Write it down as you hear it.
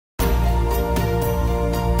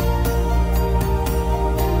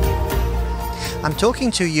I'm talking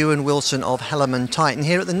to Ewan Wilson of HellermannTyton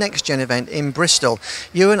here at the NextGen event in Bristol.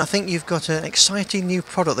 Ewan, I think you've got an exciting new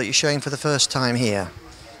product that you're showing for the first time here.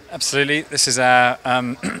 Absolutely. This is our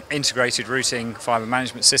integrated routing fibre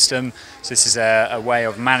management system. So this is a way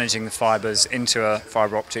of managing the fibres into a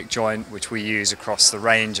fibre optic joint, which we use across the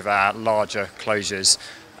range of our larger closures.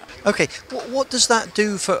 Okay, what does that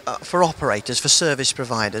do for operators, for service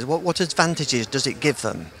providers? What advantages does it give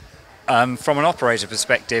them? From an operator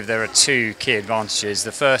perspective, there are two key advantages.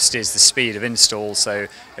 The first is the speed of install, so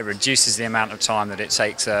it reduces the amount of time that it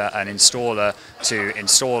takes an installer to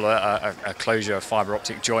install a closure fibre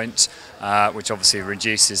optic joint, which obviously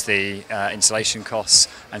reduces the installation costs.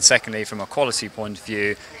 And secondly, from a quality point of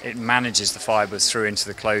view, it manages the fibres through into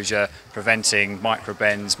the closure, preventing micro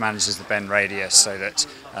bends, manages the bend radius, so that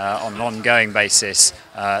on an ongoing basis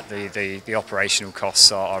the operational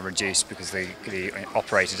costs are reduced, because the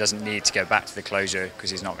operator doesn't need to go back to the closure because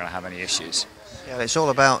he's not going to have any issues. Yeah, it's all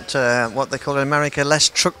about what they call in America less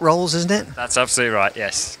truck rolls, isn't it? That's absolutely right,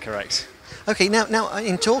 yes, correct. Okay, now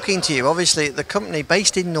in talking to you, obviously the company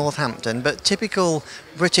based in Northampton, but typical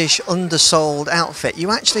British undersold outfit, you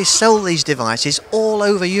actually sell these devices all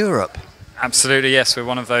over Europe. Absolutely, yes. We're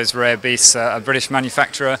one of those rare beasts, a British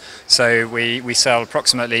manufacturer, so we sell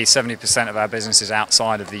approximately 70% of our businesses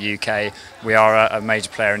outside of the UK. We are a major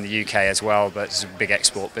player in the UK as well, but it's a big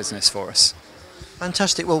export business for us.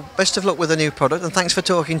 Fantastic. Well, best of luck with the new product, and thanks for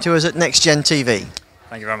talking to us at NextGen TV.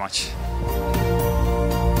 Thank you very much.